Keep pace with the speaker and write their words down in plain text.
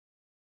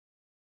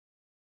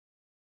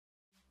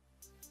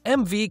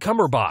MV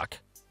Kummerbach.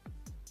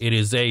 It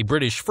is a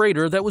British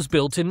freighter that was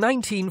built in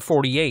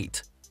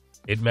 1948.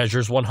 It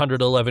measures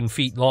 111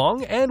 feet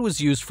long and was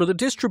used for the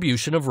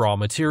distribution of raw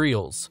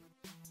materials.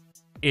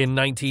 In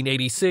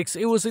 1986,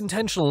 it was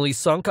intentionally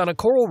sunk on a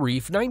coral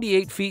reef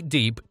 98 feet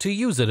deep to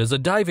use it as a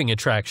diving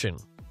attraction.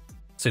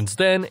 Since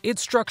then,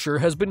 its structure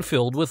has been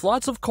filled with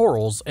lots of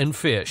corals and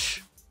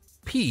fish.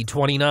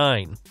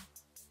 P-29.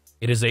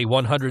 It is a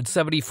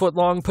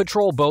 170-foot-long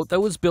patrol boat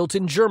that was built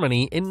in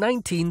Germany in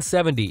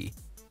 1970.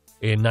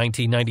 In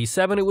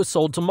 1997, it was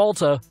sold to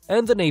Malta,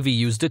 and the Navy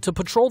used it to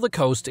patrol the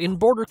coast in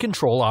border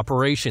control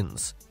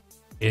operations.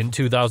 In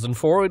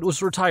 2004, it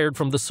was retired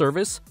from the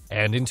service,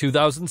 and in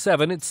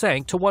 2007, it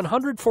sank to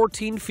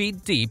 114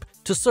 feet deep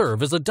to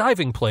serve as a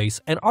diving place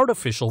and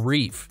artificial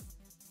reef.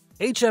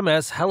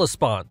 HMS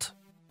Hellespont.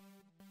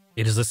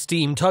 It is a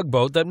steam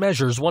tugboat that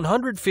measures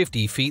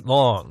 150 feet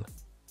long.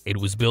 It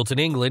was built in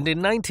England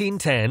in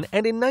 1910,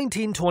 and in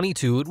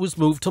 1922 it was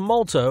moved to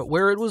Malta,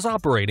 where it was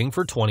operating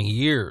for 20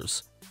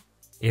 years.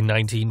 In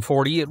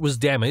 1940, it was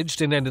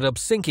damaged and ended up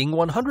sinking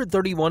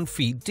 131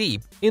 feet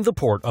deep in the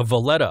port of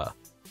Valletta.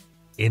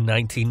 In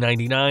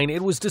 1999,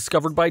 it was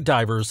discovered by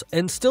divers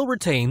and still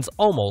retains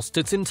almost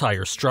its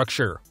entire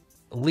structure.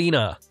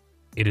 Lena.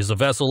 It is a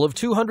vessel of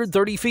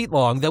 230 feet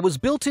long that was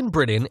built in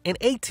Britain in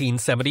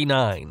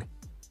 1879.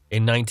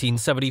 In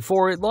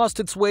 1974, it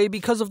lost its way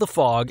because of the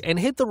fog and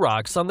hit the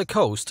rocks on the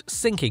coast,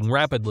 sinking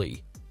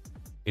rapidly.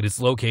 It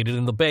is located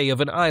in the bay of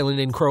an island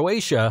in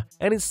Croatia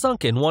and is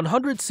sunken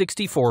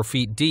 164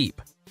 feet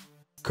deep.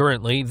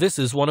 Currently, this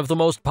is one of the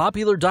most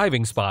popular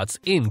diving spots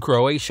in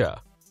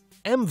Croatia.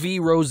 MV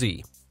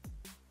Rosie.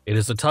 It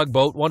is a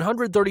tugboat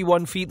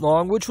 131 feet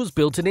long which was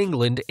built in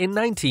England in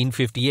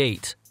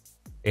 1958.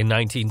 In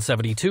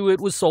 1972,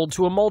 it was sold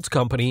to a malt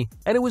company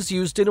and it was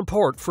used in a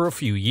port for a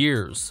few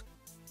years.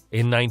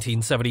 In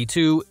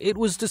 1972, it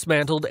was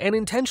dismantled and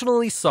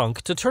intentionally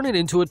sunk to turn it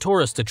into a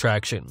tourist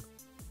attraction.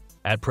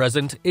 At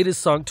present, it is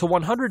sunk to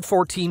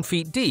 114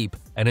 feet deep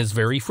and is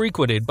very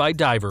frequented by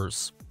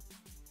divers.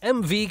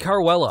 MV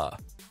Carwella.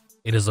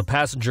 It is a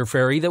passenger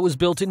ferry that was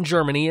built in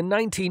Germany in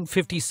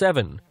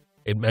 1957.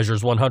 It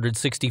measures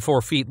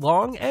 164 feet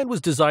long and was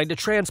designed to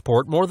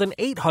transport more than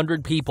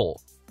 800 people.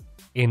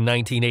 In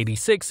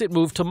 1986, it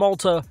moved to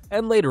Malta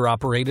and later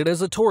operated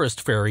as a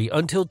tourist ferry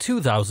until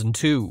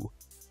 2002.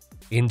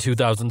 In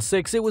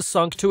 2006, it was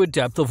sunk to a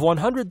depth of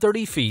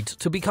 130 feet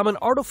to become an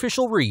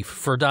artificial reef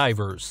for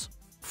divers.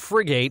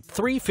 Frigate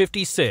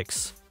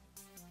 356.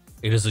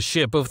 It is a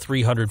ship of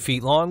 300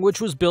 feet long which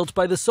was built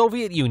by the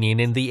Soviet Union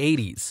in the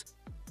 80s.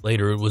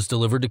 Later, it was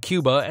delivered to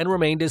Cuba and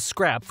remained as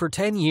scrap for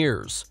 10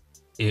 years.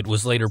 It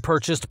was later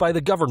purchased by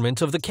the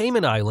government of the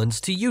Cayman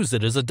Islands to use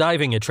it as a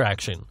diving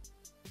attraction.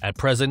 At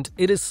present,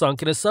 it is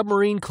sunk in a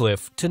submarine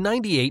cliff to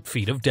 98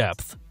 feet of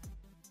depth.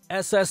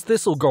 SS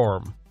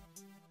Thistlegorm.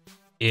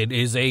 It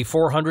is a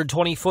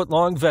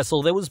 420-foot-long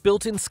vessel that was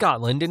built in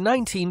Scotland in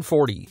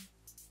 1940.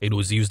 It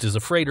was used as a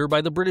freighter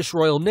by the British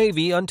Royal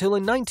Navy until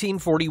in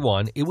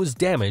 1941 it was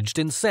damaged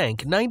and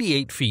sank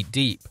 98 feet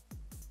deep.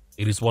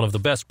 It is one of the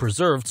best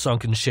preserved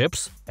sunken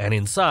ships, and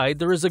inside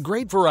there is a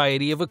great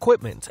variety of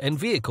equipment and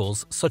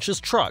vehicles such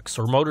as trucks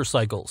or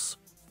motorcycles.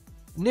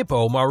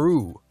 Nippo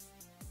Maru.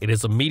 It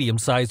is a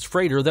medium-sized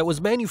freighter that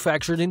was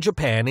manufactured in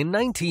Japan in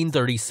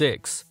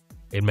 1936.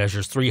 It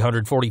measures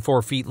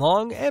 344 feet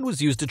long and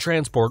was used to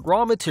transport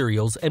raw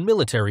materials and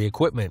military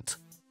equipment.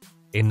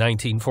 In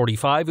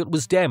 1945, it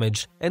was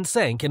damaged and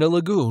sank in a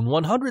lagoon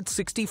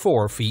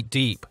 164 feet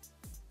deep.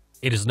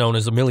 It is known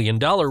as a $1 million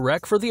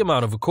wreck for the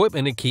amount of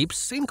equipment it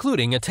keeps,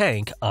 including a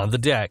tank on the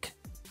deck.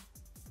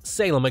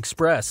 Salem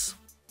Express.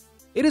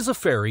 It is a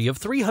ferry of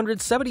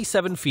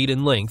 377 feet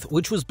in length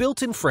which was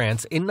built in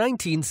France in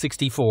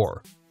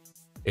 1964.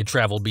 It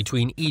traveled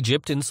between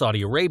Egypt and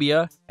Saudi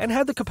Arabia and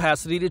had the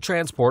capacity to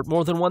transport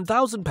more than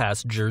 1,000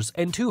 passengers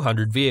and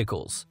 200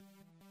 vehicles.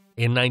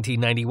 In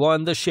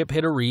 1991, the ship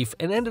hit a reef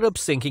and ended up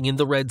sinking in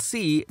the Red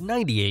Sea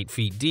 98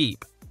 feet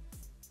deep.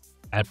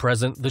 At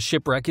present, the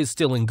shipwreck is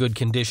still in good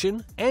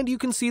condition, and you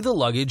can see the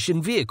luggage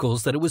and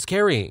vehicles that it was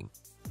carrying.